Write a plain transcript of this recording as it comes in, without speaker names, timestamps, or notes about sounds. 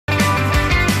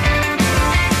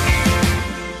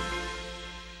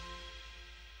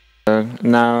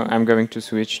now I'm going to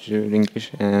switch to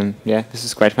English, and yeah, this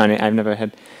is quite funny. I've never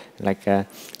had like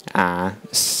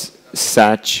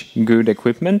such good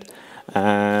equipment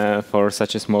for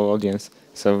such a small audience,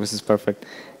 so this is perfect.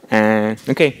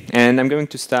 Okay, and I'm going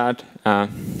to start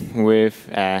with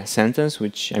a sentence,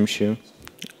 which I'm sure.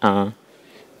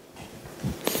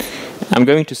 I'm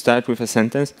going to start with a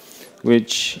sentence,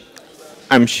 which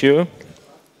I'm sure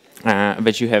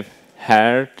that you have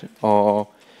heard or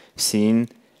seen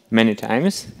many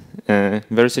times.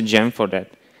 There's a gem for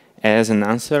that as an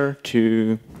answer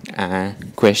to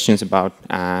questions about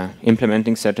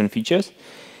implementing certain features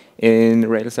in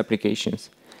Rails applications.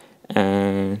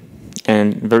 And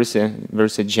there's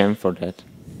a gem for that.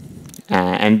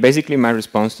 And basically my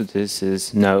response to this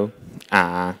is no,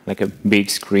 like a big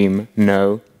scream,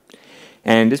 no.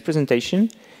 And this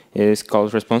presentation is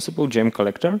called Responsible Gem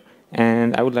Collector,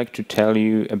 and I would like to tell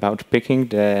you about picking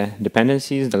the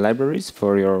dependencies, the libraries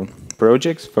for your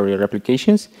projects, for your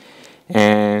applications,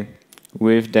 and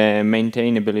with the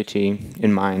maintainability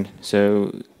in mind.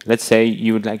 So let's say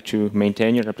you would like to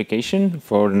maintain your application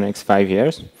for the next 5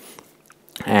 years,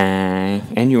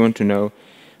 and you want to know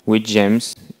which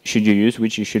gems should you use,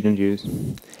 which you shouldn't use.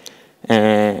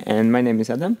 And my name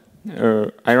is Adam.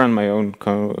 I run my own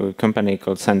company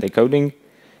called Sunday Coding.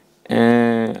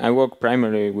 I work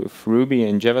primarily with Ruby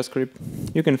and JavaScript.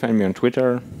 You can find me on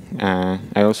Twitter.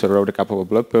 I also wrote a couple of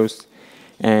blog posts.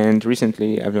 And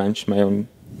recently I've launched my own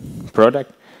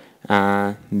product,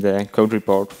 the code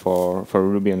report for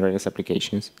Ruby and Rails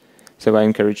applications. So I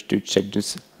encourage you to check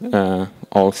this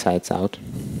all sites out.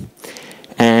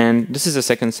 And this is a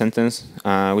second sentence,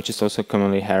 which is also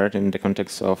commonly heard in the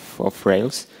context of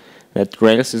Rails, that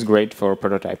Rails is great for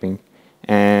prototyping.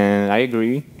 And I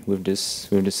agree with this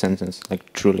sentence,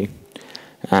 like truly.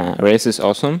 Rails is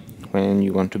awesome when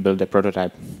you want to build a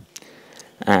prototype.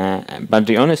 But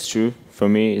the honest truth for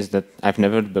me is that I've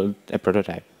never built a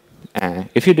prototype.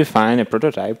 If you define a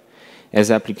prototype as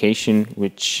an application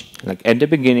which, like at the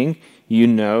beginning, you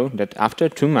know that after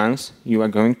 2 months you are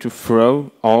going to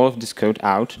throw all of this code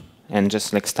out and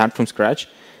just like start from scratch,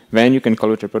 then you can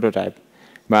call it a prototype.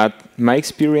 But my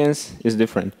experience is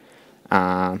different.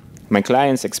 My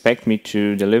clients expect me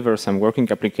to deliver some working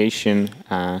application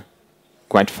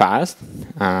quite fast,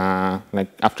 like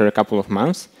after a couple of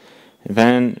months.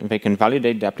 Then they can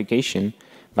validate the application,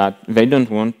 but they don't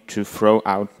want to throw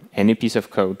out any piece of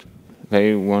code.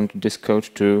 They want this code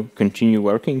to continue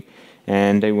working,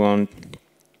 and they want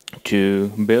to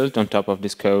build on top of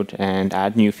this code and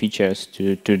add new features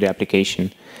to the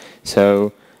application.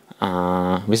 So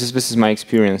this is my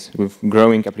experience with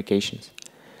growing applications.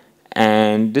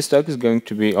 And this talk is going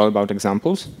to be all about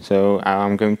examples. So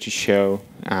I'm going to show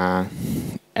a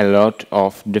lot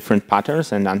of different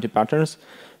patterns and anti-patterns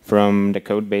from the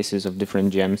code bases of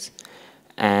different gems.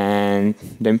 And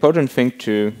the important thing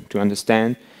to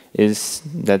understand is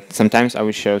that sometimes I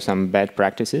will show some bad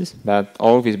practices, but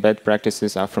all these bad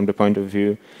practices are from the point of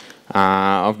view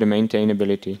of the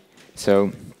maintainability.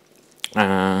 So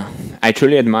I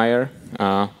truly admire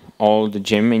all the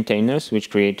gem maintainers which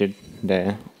created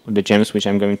the gems which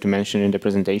I'm going to mention in the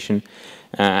presentation.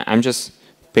 I'm just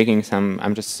picking some,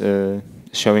 I'm just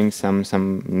showing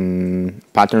some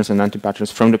patterns and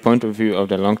anti-patterns from the point of view of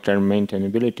the long-term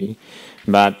maintainability,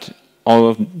 but all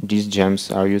of these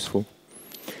gems are useful.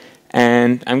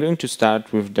 And I'm going to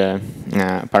start with the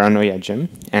Paranoia gem,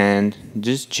 and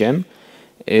this gem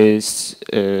is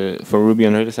for Ruby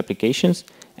on Rails applications,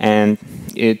 and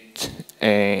it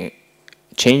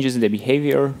changes the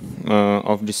behavior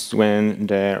of this when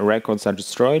the records are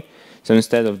destroyed. So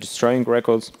instead of destroying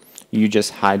records, you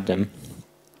just hide them.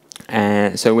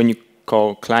 And so when you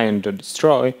call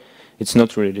client.destroy, it's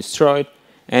not really destroyed,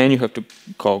 and you have to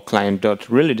call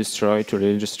client.reallyDestroy to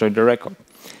really destroy the record.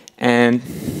 And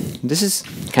this is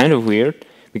kind of weird,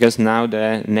 because now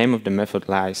the name of the method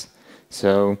lies.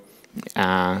 So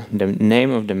the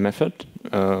name of the method,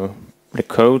 the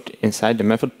code inside the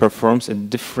method performs a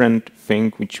different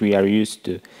thing which we are used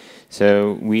to.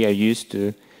 So we are used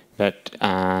to that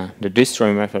the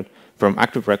destroy method from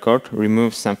active record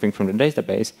removes something from the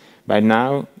database, but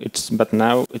now it's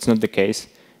not the case.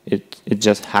 It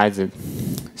just hides it.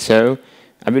 So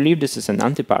I believe this is an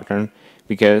anti-pattern,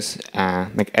 because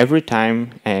like every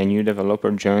time a new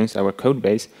developer joins our code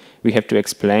base, we have to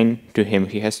explain to him.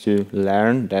 He has to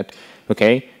learn that,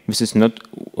 okay, this is not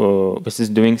this is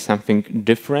doing something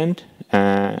different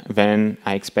than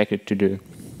I expect it to do.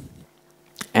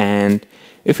 And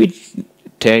if we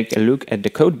take a look at the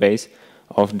code base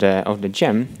of the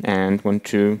gem and want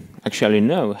to actually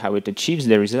know how it achieves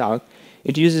the result,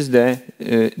 it uses the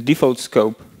default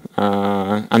scope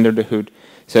under the hood.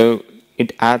 So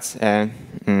it adds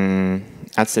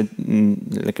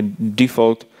like a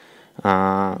default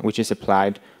which is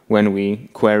applied when we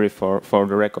query for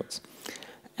the records.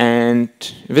 And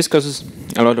this causes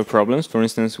a lot of problems, for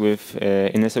instance, with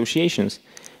in associations,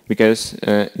 because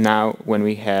now when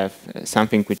we have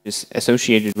something which is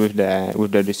associated with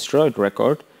the destroyed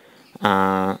record,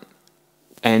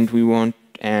 and we want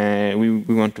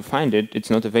to find it, it's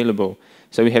not available.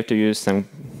 So we have to use some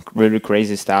really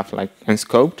crazy stuff like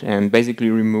unscoped and basically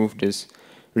remove this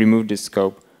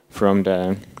scope from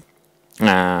the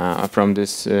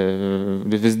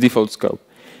this default scope.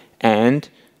 And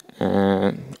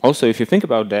also, if you think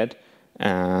about that,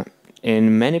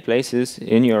 in many places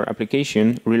in your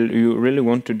application, you really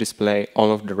want to display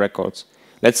all of the records.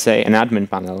 Let's say an admin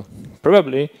panel.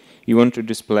 Probably you want to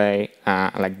display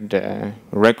like the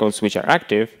records which are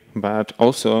active, but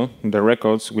also the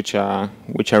records which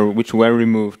were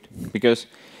removed, because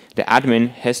the admin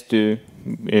has to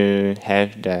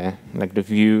have the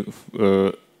view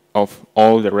of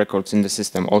all the records in the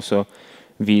system, also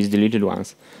these deleted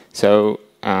ones. So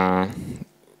in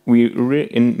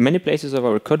many places of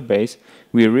our code base,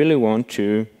 we really want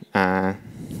to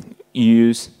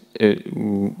use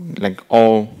like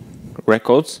all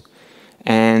records,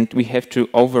 and we have to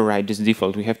override this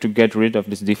default. We have to get rid of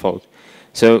this default.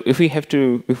 So if we have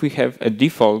a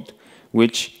default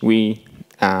which we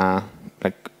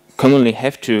like commonly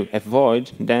have to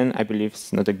avoid, then I believe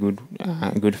it's not a good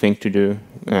thing to do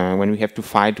when we have to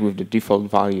fight with the default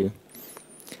value.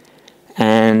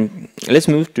 And let's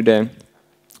move to the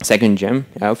second gem,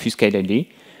 obfuscate ID,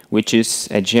 which is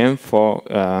a gem for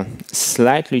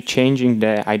slightly changing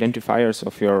the identifiers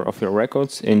of your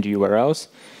records in the URLs.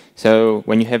 So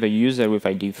when you have a user with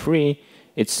ID 3,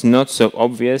 it's not so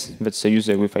obvious that's a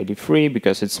user with ID 3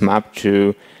 because it's mapped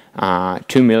to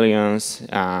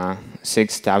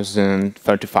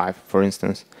 2,006,035, for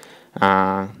instance.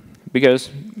 Because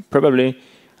probably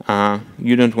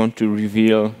you don't want to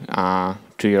reveal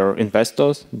to your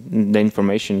investors the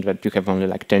information that you have only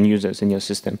like 10 users in your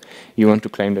system. You want to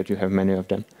claim that you have many of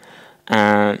them.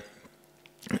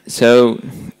 So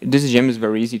this gem is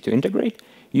very easy to integrate.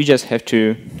 You just have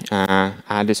to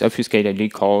add this obfuscate ID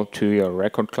call to your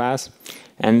record class,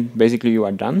 and basically you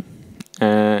are done.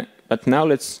 But now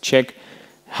let's check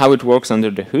how it works under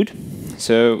the hood.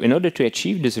 So in order to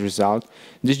achieve this result,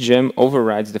 this gem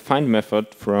overrides the find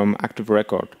method from active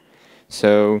record.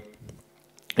 So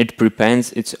it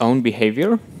prepends its own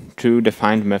behavior to the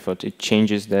find method. It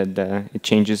changes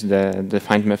the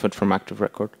find method from active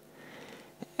record.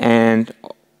 And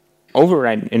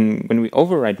when we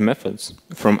override methods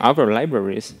from our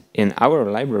libraries in our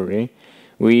library,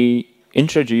 we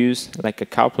introduce like a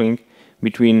coupling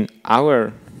between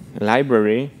our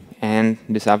library and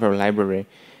this other library,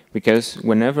 because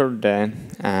whenever the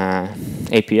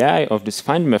API of this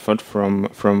find method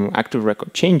from active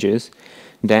record changes,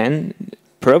 then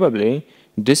probably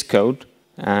this code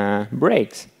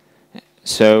breaks.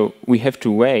 So we have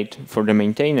to wait for the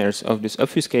maintainers of this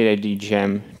obfuscate ID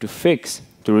gem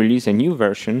to release a new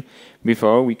version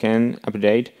before we can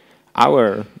update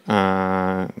before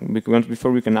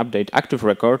we can update active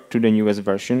record to the newest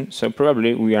version. So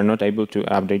probably we are not able to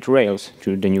update Rails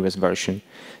to the newest version.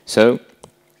 So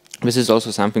this is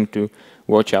also something to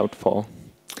watch out for.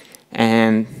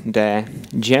 And the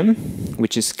gem,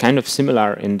 which is kind of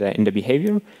similar in the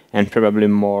behavior and probably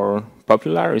more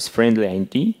popular, is friendly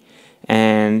ID.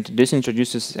 And this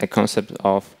introduces a concept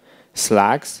of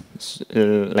slugs,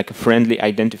 like friendly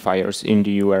identifiers in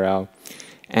the URL,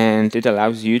 and it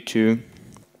allows you to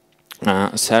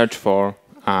search for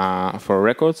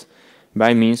records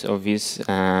by means of these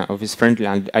friendly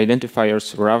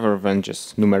identifiers rather than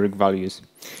just numeric values.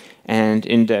 And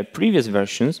in the previous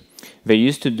versions, they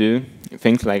used to do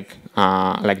things like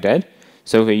that.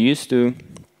 So they used to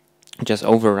just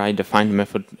override the find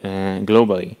method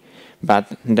globally,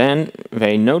 but then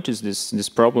they noticed this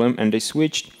problem and they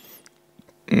switched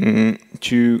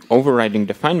to overriding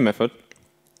the find method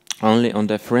only on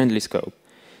the friendly scope.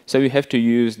 So you have to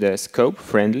use the scope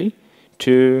friendly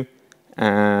to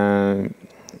and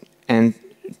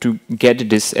to get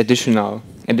this additional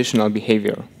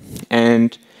behavior.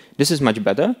 And this is much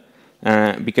better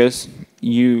because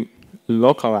you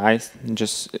localized,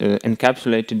 just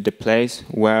encapsulated the place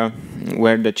where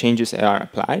the changes are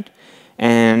applied.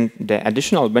 And the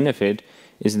additional benefit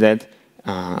is that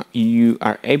you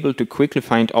are able to quickly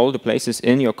find all the places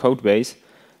in your code base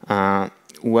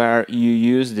where you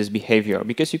use this behavior,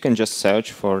 because you can just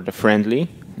search for the friendly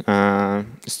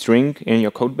string in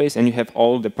your code base and you have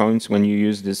all the points when you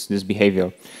use this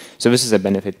behavior. So this is a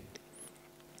benefit.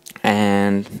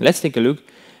 And let's take a look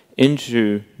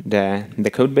into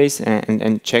the code base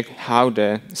and check how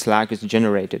the Slack is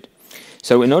generated.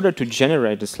 So in order to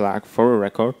generate the Slack for a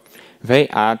record, they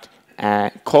add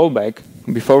a callback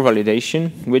before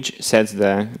validation, which sets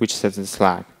the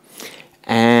Slack.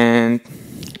 And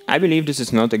I believe this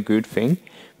is not a good thing,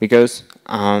 because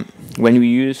when we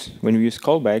use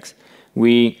callbacks,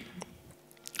 we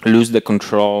lose the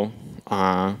control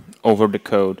over the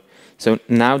code. So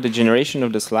now the generation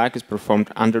of the Slack is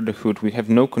performed under the hood. We have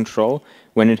no control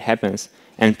when it happens.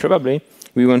 And probably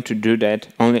we want to do that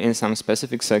only in some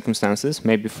specific circumstances,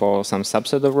 maybe for some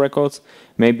subset of records.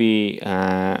 Maybe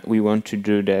we want to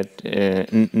do that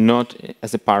not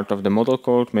as a part of the model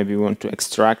code. Maybe we want to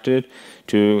extract it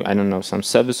to, I don't know, some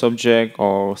service object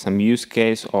or some use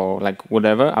case or like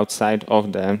whatever outside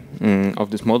of the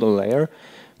of this model layer.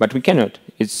 But we cannot.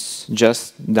 It's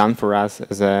just done for us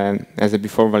as a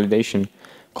before validation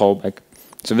callback.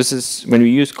 So this is when we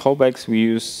use callbacks,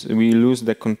 we lose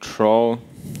the control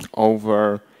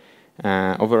over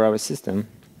our system.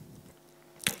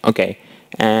 Okay,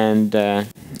 and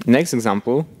next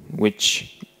example,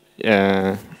 which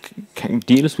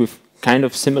deals with kind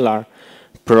of similar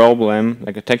problem,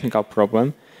 like a technical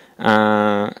problem,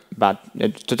 but a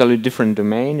totally different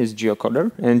domain, is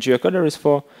geocoder. And geocoder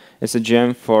is a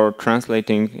gem for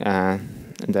translating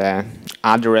the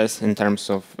address in terms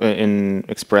of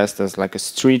expressed as like a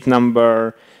street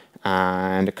number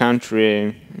and a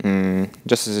country,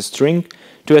 just as a string,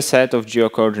 to a set of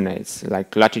geocoordinates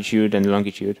like latitude and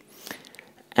longitude.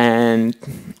 And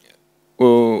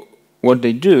what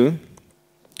they do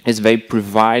is they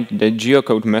provide the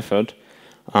geocode method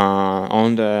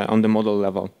on the model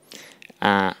level,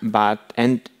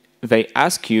 and they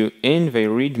ask you in the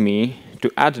README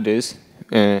to add this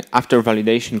after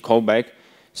validation callback,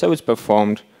 so it's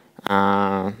performed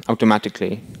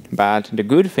automatically. But the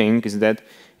good thing is that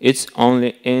it's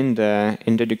only in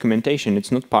the documentation.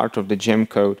 It's not part of the gem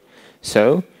code.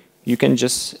 So you can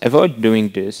just avoid doing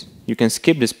this. You can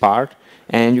skip this part,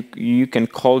 and you can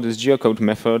call this geocode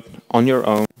method on your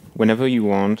own whenever you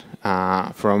want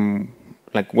from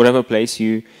like whatever place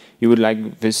you would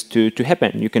like this to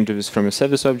happen. You can do this from a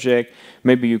service object.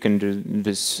 Maybe you can do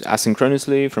this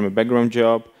asynchronously from a background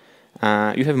job.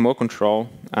 You have more control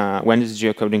when this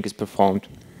geocoding is performed.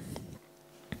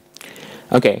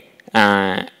 Okay,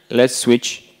 let's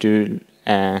switch to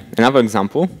another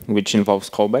example which involves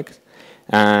callbacks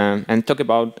and talk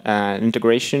about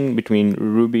integration between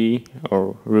Ruby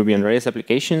or Ruby on Rails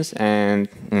applications and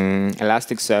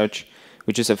Elasticsearch,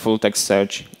 which is a full text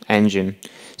search engine.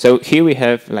 So here we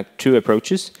have like two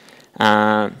approaches,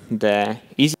 the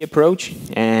easy approach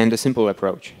and the simple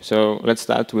approach. So let's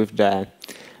start with the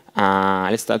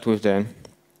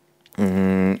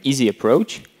easy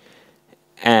approach,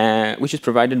 which is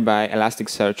provided by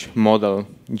Elasticsearch model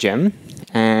gem.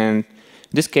 And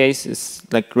this case is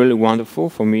like really wonderful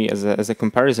for me as a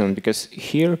comparison, because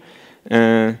here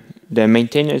the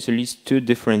maintainers released two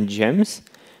different gems,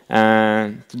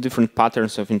 two different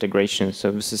patterns of integration.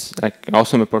 So this is like an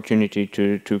awesome opportunity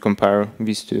to compare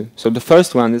these two. So the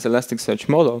first one is Elasticsearch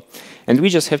model, and we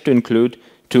just have to include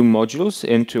two modules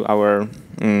into our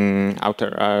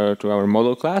to our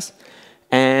model class,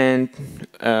 and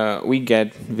we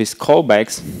get these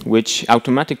callbacks which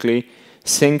automatically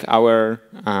sync our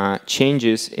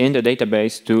changes in the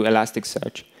database to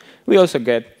Elasticsearch. We also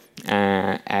get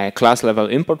a class level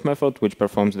import method which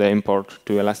performs the import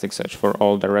to Elasticsearch for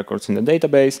all the records in the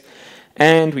database,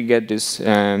 and we get this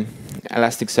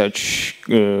Elasticsearch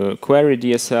query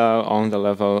DSL on the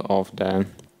level of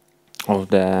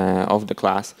the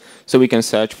class, so we can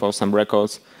search for some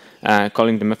records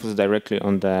calling the methods directly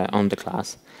on the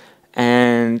class.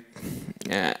 And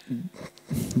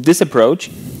this approach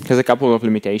has a couple of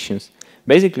limitations.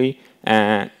 Basically,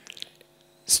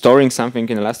 storing something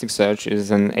in Elasticsearch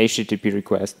is an HTTP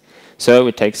request, so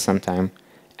it takes some time.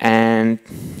 And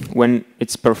when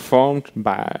it's performed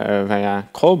via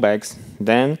callbacks,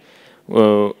 then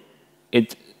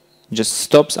it just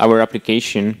stops our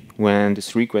application when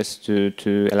this request to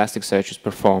Elasticsearch is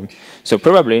performed. So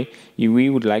probably we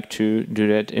would like to do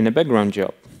that in a background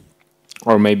job,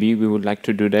 or maybe we would like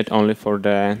to do that only for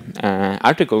the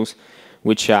articles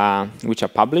which are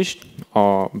published,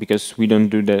 or because we don't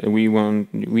do that, we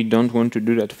don't want to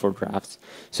do that for drafts.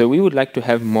 So we would like to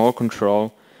have more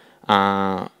control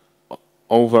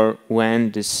over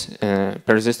when this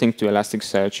persisting to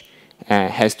Elasticsearch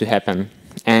has to happen.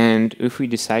 And if we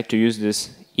decide to use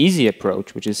this easy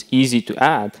approach, which is easy to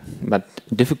add but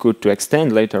difficult to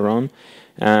extend later on,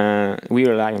 we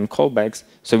rely on callbacks,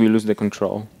 so we lose the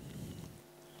control.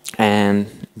 And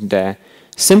the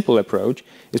simple approach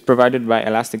is provided by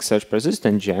Elasticsearch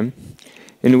Persistent Gem,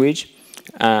 in which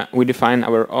we define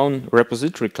our own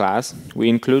repository class. We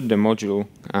include the module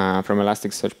from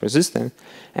Elasticsearch Persistent,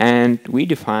 and we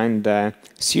define the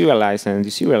serialize and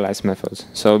deserialize methods.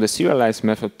 So the serialize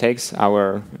method takes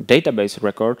our database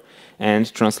record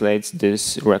and translates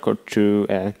this record to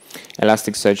an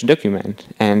Elasticsearch document.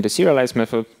 And the serialize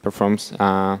method performs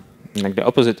like the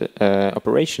opposite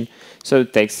operation. So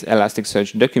it takes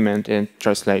Elasticsearch document and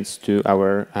translates to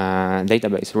our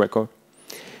database record.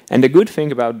 And the good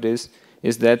thing about this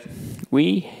is that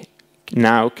we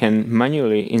now can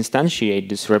manually instantiate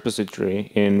this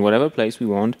repository in whatever place we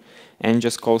want and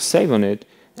just call save on it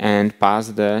and pass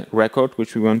the record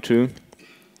which we want to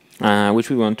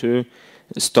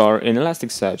store in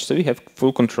Elasticsearch. So we have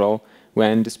full control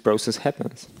when this process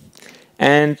happens.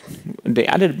 And the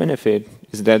added benefit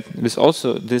is that this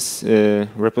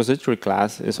repository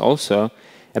class is also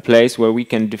a place where we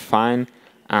can define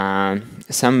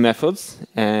some methods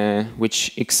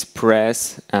which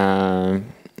express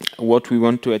what we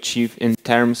want to achieve in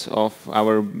terms of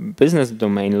our business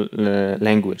domain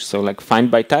language. So like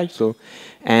find by title,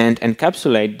 and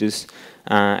encapsulate this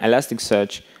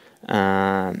Elasticsearch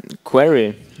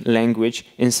query language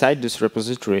inside this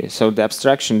repository, so the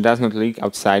abstraction does not leak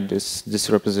outside this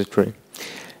repository.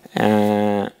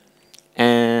 So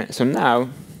now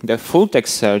the full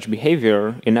text search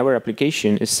behavior in our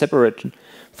application is separated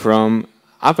from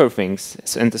other things,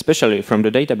 and especially from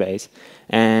the database.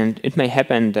 And it may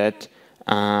happen that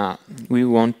we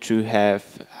want to have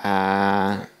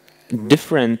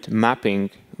different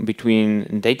mapping between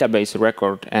database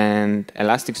record and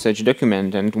Elasticsearch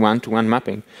document and one-to-one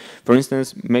mapping. For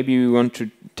instance, maybe we want to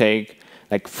take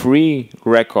like 3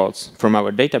 records from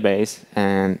our database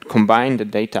and combine the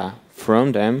data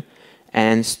from them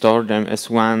and store them as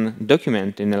one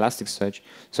document in Elasticsearch.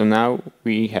 So now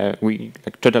we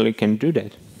like totally can do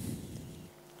that.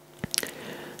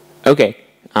 Okay,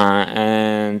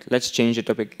 and let's change the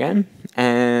topic again.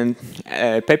 And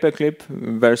paperclip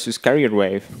versus carrier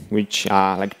wave, which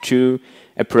are like 2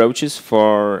 approaches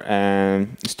for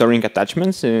storing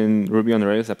attachments in Ruby on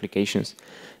Rails applications.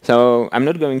 So I'm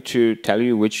not going to tell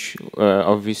you which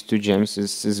of these 2 gems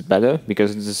is better,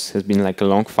 because this has been like a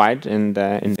long fight in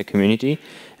the community,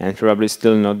 and probably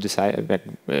still not decided. That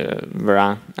there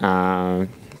are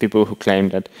people who claim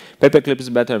that paperclip is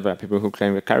better, there are people who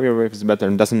claim that carrier wave is better,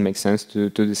 and it doesn't make sense to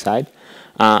decide.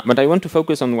 But I want to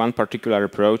focus on one particular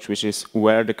approach, which is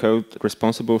where the code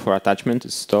responsible for attachment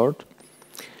is stored.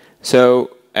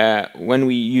 So when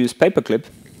we use paperclip,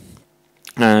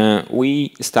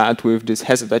 we start with this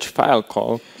hasattach file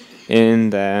call in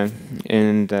the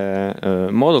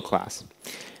model class.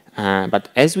 But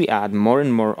as we add more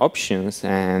and more options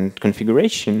and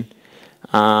configuration,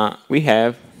 we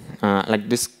have like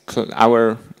this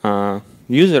our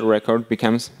user record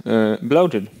becomes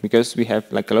bloated, because we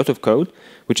have like a lot of code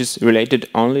which is related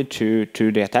only to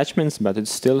the attachments, but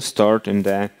it's still stored in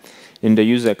the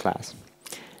user class.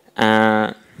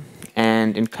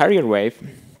 And in carrier wave,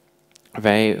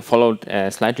 they followed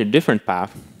a slightly different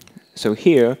path. So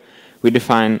here we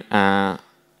define a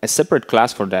separate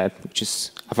class for that, which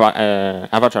is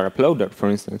avatar uploader, for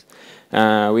instance.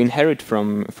 We inherit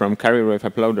from carrier wave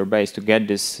uploader base to get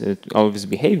this all this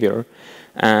behavior,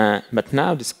 but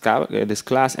now this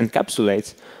class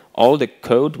encapsulates all the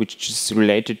code which is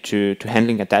related to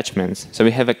handling attachments. So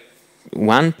we have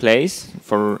one place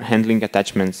for handling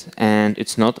attachments, and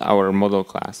it's not our model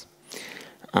class,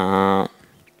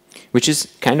 which is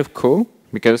kind of cool,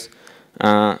 because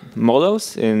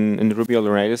models in Ruby on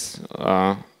Rails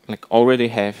like already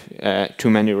have too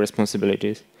many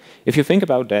responsibilities. If you think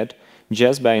about that,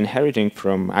 just by inheriting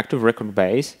from active record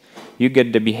base, you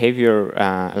get the behavior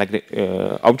like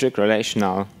the object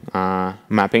relational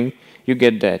mapping, you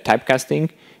get the typecasting,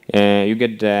 you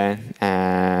get the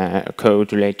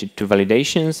code related to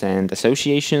validations and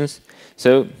associations.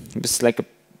 So it's like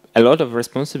a lot of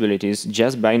responsibilities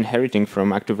just by inheriting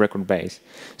from active record base.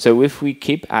 So if we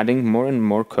keep adding more and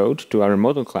more code to our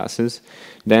model classes,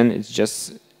 then it's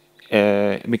just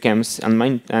becomes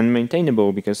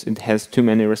unmaintainable, because it has too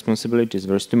many responsibilities.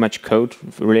 There's too much code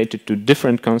related to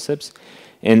different concepts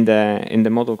in the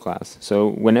model class.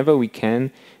 So whenever we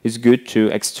can, it's good to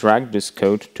extract this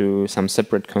code to some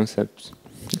separate concepts,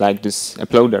 like this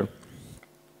uploader.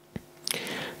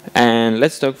 And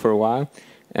let's talk for a while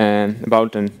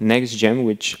about the next gem,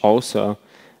 which also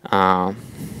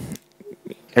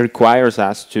requires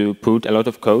us to put a lot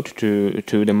of code to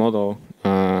the model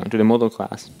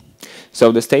class.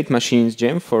 So the state machines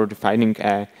gem for defining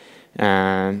a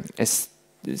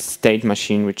state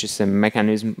machine, which is a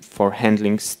mechanism for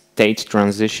handling state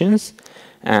transitions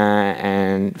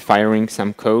and firing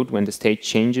some code when the state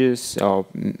changes, or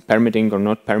permitting or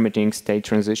not permitting state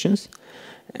transitions.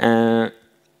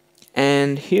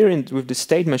 And here with the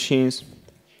state machines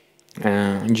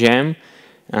gem,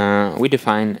 we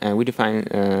define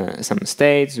some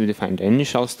states. We define the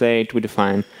initial state. We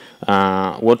define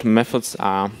what methods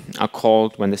are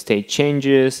called when the state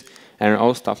changes, and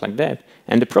all stuff like that.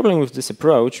 And the problem with this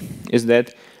approach is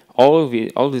that all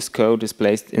this code is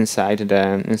placed inside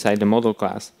the model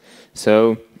class.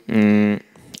 So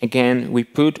again, we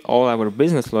put all our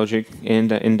business logic in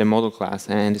the model class,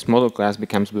 and this model class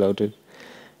becomes bloated.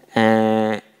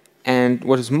 And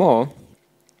what is more,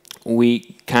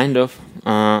 we kind of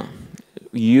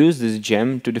use this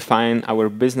gem to define our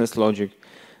business logic.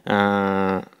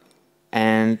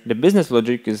 And the business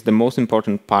logic is the most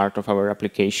important part of our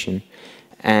application.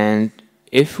 And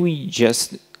if we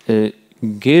just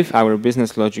give our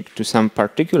business logic to some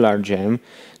particular gem,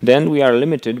 then we are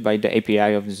limited by the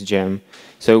API of this gem.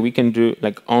 So we can do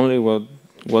like only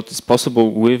what is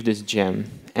possible with this gem.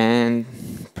 And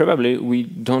probably we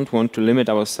don't want to limit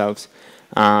ourselves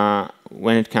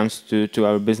when it comes to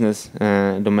our business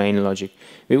domain logic.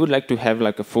 We would like to have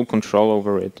like a full control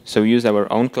over it. So use our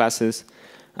own classes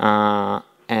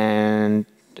and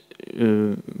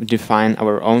define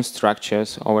our own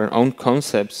structures, our own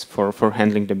concepts for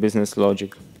handling the business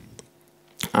logic.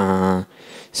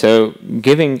 So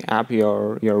giving up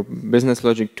your business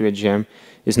logic to a gem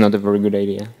is not a very good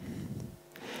idea.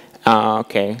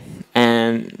 Okay,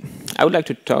 and I would like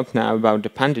to talk now about the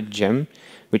Pandit gem,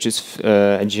 which is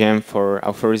a gem for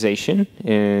authorization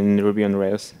in Ruby on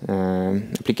Rails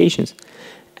applications.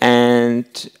 And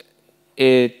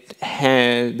it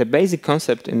has the basic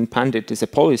concept in Pandit is a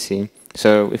policy.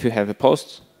 So if you have a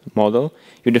post model,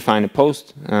 you define a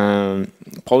post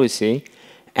policy,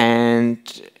 and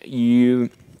you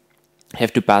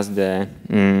have to pass the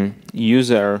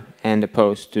user and the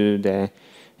post to the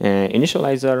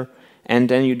initializer, and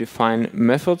then you define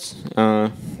methods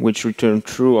which return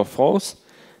true or false,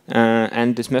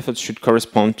 and these methods should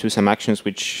correspond to some actions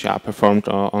which are performed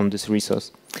on this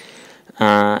resource.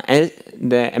 And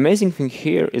the amazing thing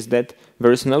here is that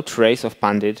there is no trace of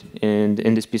Pandit in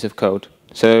this piece of code.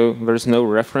 So there is no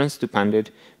reference to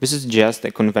Pandit. This is just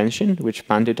a convention which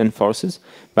Pandit enforces,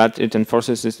 but it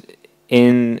enforces it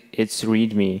in its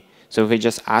README. So they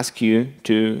just ask you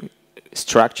to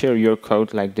structure your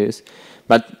code like this,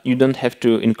 but you don't have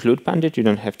to include Pandit, you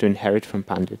don't have to inherit from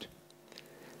Pandit.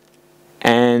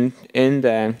 And in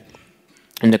the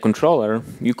controller,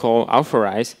 you call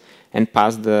authorize and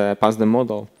pass the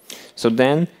model. So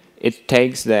then it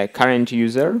takes the current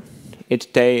user, and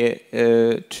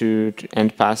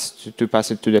pass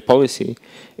it to the policy.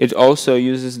 It also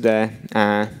uses the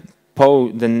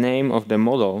name of the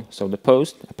model. So the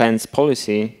post appends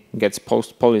policy, gets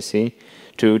post policy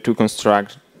to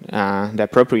construct the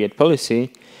appropriate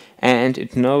policy, and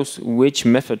it knows which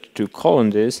method to call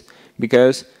on this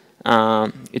because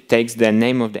it takes the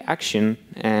name of the action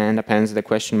and appends the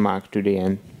question mark to the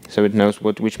end. So it knows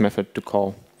which method to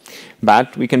call.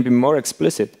 But we can be more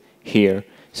explicit here.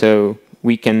 So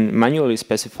we can manually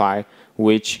specify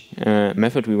which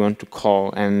method we want to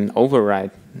call and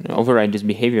override this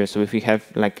behavior. So if we have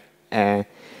like a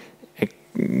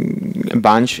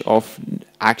bunch of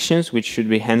actions which should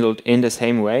be handled in the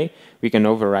same way, we can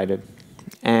override it.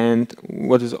 And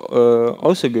what is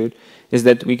also good is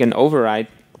that we can override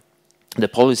the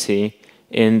policy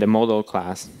in the model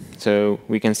class. So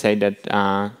we can say that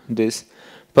this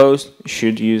post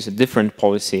should use a different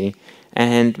policy,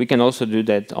 and we can also do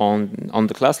that on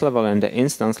the class level and the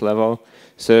instance level.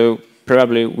 So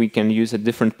probably we can use a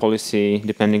different policy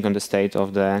depending on the state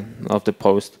of the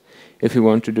post if we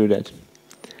want to do that.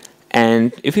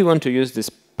 And if we want to use this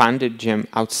Pandit gem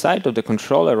outside of the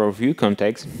controller or view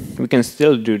context, we can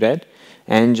still do that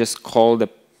and just call the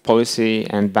policy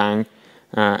and bang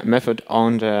method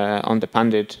on the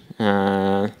Pandit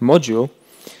module.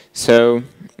 So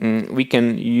we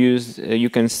can use we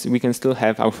can still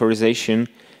have authorization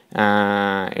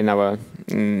in our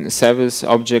service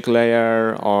object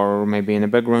layer, or maybe in a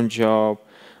background job,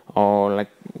 or like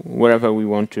wherever we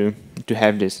want to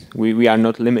have this. We are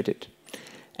not limited.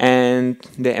 And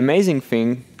the amazing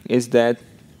thing is that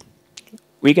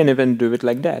we can even do it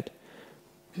like that.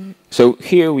 So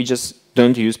here we just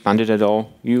don't use Pandit at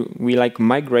all. We like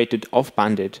migrated off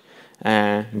Pandit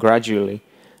gradually.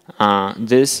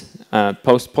 This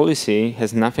post policy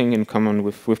has nothing in common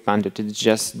with Pandit. It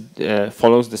just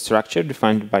follows the structure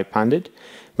defined by Pandit,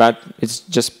 but it's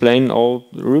just plain old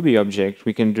Ruby object.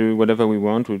 We can do whatever we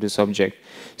want with this object.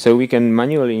 So we can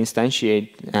manually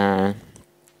instantiate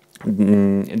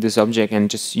this object and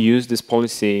just use this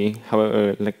policy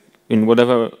however, like in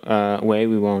whatever way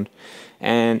we want.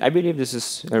 And I believe this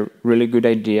is a really good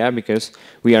idea because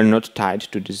we are not tied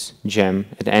to this gem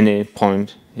at any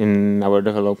point in our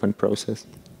development process.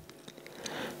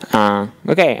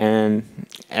 Okay, and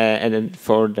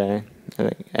for the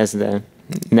as the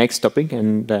next topic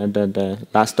and the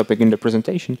last topic in the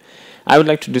presentation, I would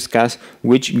like to discuss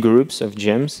which groups of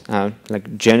gems are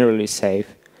like generally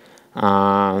safe.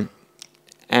 And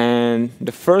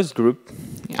the first group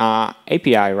are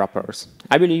API wrappers.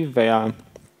 I believe they are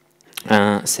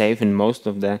safe in most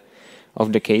of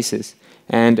the cases.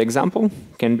 And example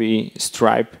can be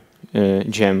Stripe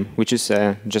gem, which is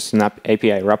just an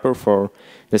API wrapper for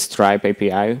the Stripe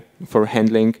API for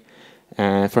handling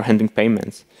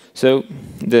payments. So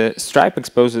the Stripe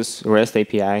exposes REST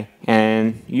API,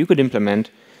 and you could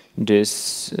implement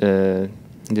this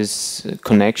this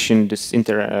connection, this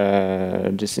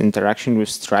interaction with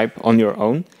Stripe on your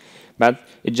own, but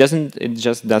it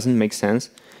just doesn't make sense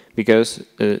because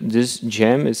this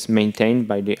gem is maintained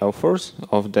by the authors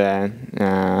of the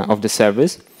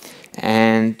service,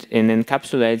 and it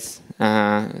encapsulates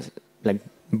like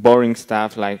boring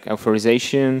stuff like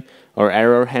authorization or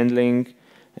error handling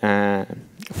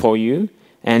for you,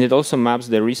 and it also maps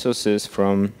the resources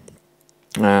from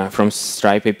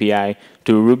Stripe API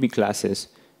to Ruby classes,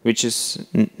 which is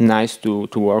nice to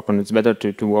work on. It's better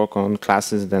to work on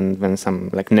classes than some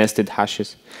like nested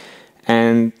hashes.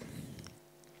 And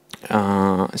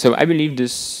so I believe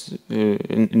this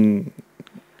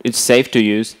it's safe to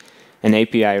use an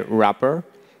API wrapper,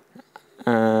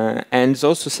 and it's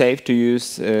also safe to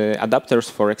use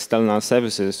adapters for external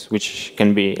services, which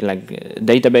can be like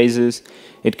databases.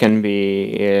 It can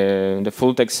be the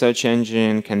full text search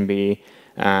engine, can be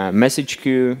message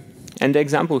queue. And the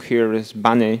example here is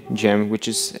Bunny gem, which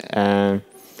is API,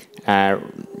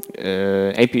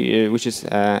 which is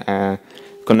a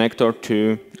connector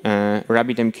to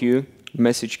RabbitMQ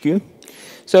message queue.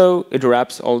 So it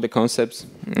wraps all the concepts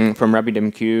from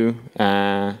RabbitMQ,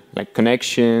 like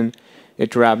connection.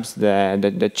 It wraps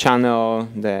the channel,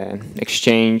 the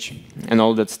exchange, and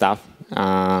all that stuff.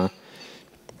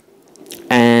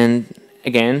 And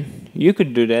again, you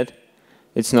could do that.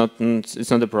 It's not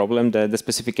a problem. The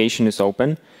specification is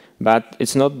open, but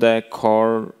it's not the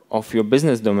core of your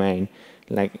business domain.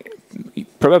 Like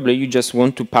probably you just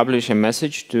want to publish a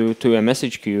message to a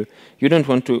message queue. You don't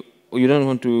want to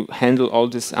handle all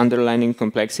this underlying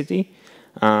complexity,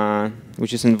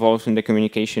 which is involved in the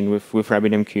communication with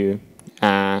RabbitMQ.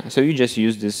 So you just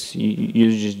use this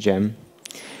gem.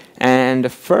 And the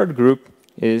third group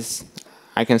is,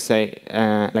 I can say,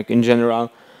 like in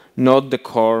general, not the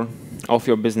core of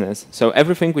your business. So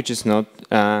everything which is not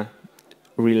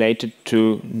related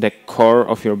to the core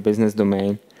of your business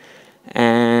domain.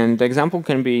 And the example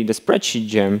can be the spreadsheet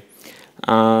gem,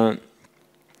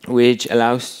 which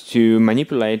allows to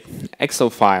manipulate Excel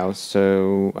files.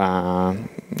 So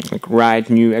like write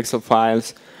new Excel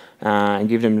files,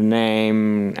 give them the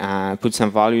name, put some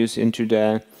values into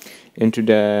the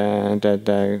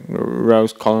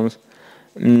rows, columns.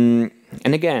 And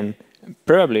again,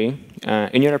 probably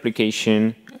in your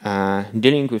application,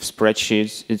 dealing with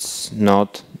spreadsheets, it's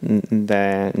not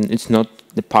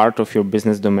the part of your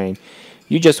business domain.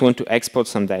 You just want to export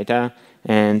some data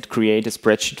and create a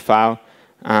spreadsheet file,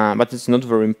 but it's not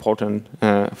very important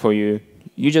for you.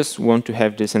 You just want to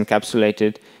have this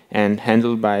encapsulated and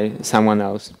handled by someone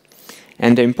else.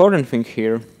 And the important thing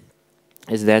here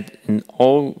is that in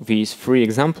all these three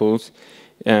examples,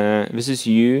 this is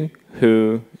you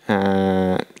who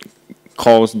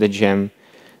calls the gem.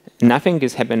 Nothing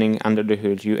is happening under the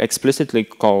hood. You explicitly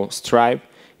call Stripe,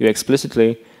 you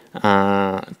explicitly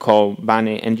call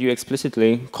Bunny, and you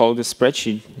explicitly call the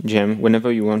spreadsheet gem whenever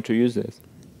you want to use this.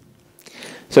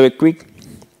 So a quick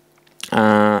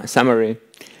summary.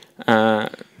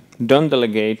 Don't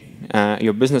delegate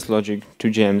your business logic to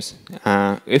gems.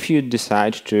 If you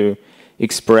decide to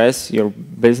express your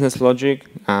business logic,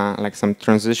 like some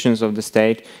transitions of the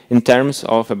state, in terms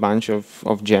of a bunch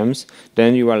of gems,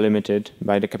 then you are limited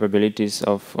by the capabilities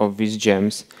of these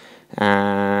gems.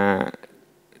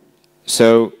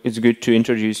 So it's good to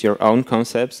introduce your own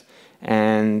concepts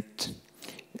and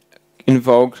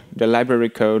invoke the library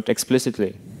code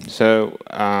explicitly. So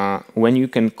when you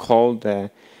can call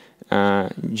the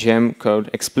gem code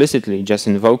explicitly, just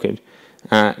invoke it,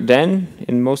 then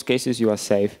in most cases you are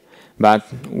safe. But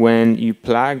when you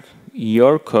plug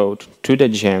your code to the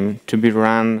gem to be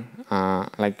run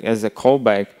like as a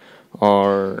callback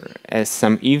or as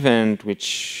some event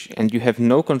and you have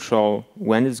no control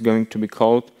when it's going to be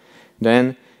called,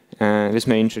 then this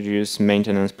may introduce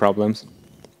maintenance problems.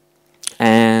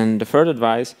 And the third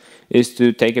advice is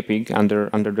to take a peek under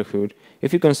the hood.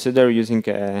 If you consider using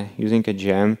a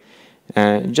gem,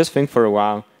 just think for a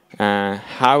while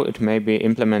how it may be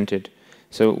implemented.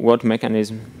 So what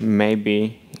mechanism may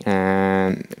be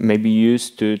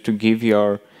used to give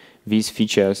these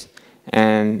features.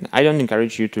 And I don't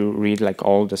encourage you to read like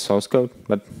all the source code,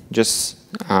 but just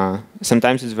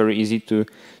sometimes it's very easy to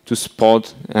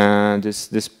spot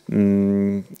this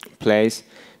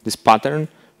pattern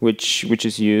which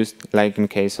is used, like in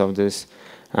case of this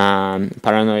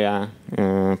paranoia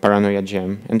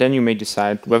gem. And then you may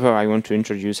decide whether I want to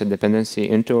introduce a dependency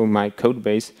into my code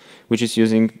base, which is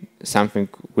using something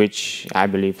which I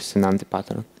believe is an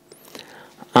anti-pattern.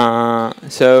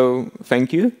 So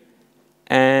thank you.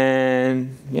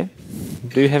 And yeah,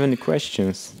 do you have any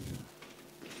questions?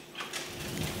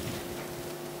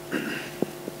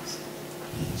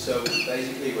 So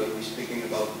basically, when we're speaking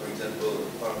about, for example,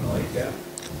 paranoia,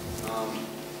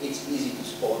 it's easy to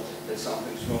spot that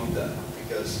something's wrong there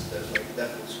because there's like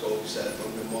default scope set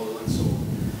on the model and so on.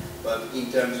 But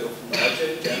in terms of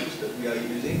larger gems that we are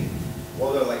using,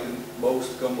 what are like the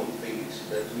most common things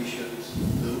that we should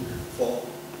look for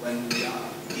when we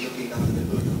are looking under the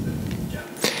hood of the gem?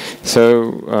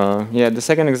 So yeah, the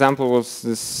second example was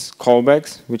this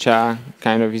callbacks, which are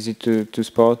kind of easy to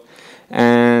spot.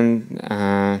 And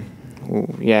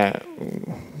yeah,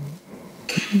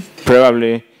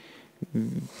 probably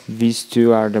these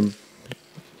two are the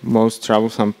most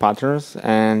troublesome patterns.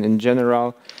 And in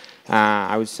general,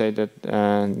 I would say that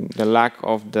the lack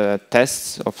of the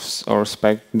tests or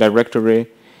spec directory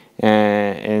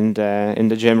in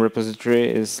the gem repository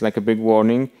is like a big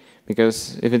warning,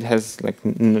 because if it has like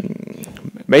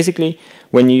basically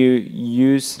when you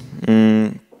use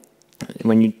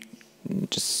when you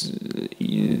just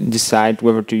decide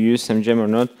whether to use some gem or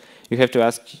not, you have to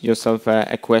ask yourself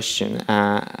a question,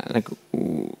 like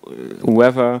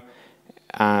whether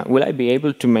will I be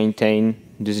able to maintain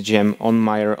this gem on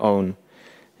my own,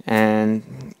 and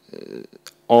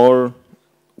or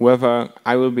whether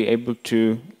I will be able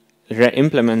to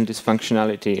re-implement this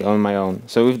functionality on my own.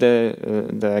 So if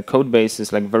the code base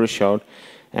is like very short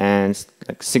and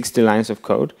like 60 lines of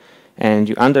code, and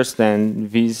you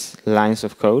understand these lines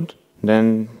of code,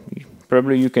 then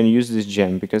probably you can use this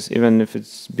gem, because even if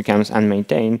it becomes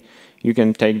unmaintained, you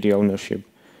can take the ownership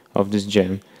of this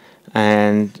gem.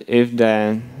 And if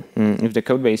the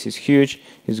code base is huge,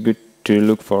 it's good to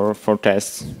look for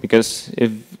tests, because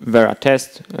if there are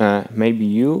tests, maybe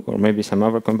you or maybe some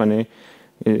other company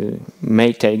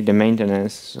may take the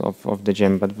maintenance of the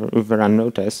gem, but if there are no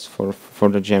tests for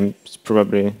the gem, it's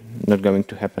probably not going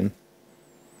to happen.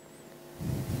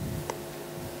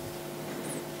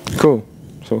 Cool.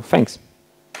 So thanks.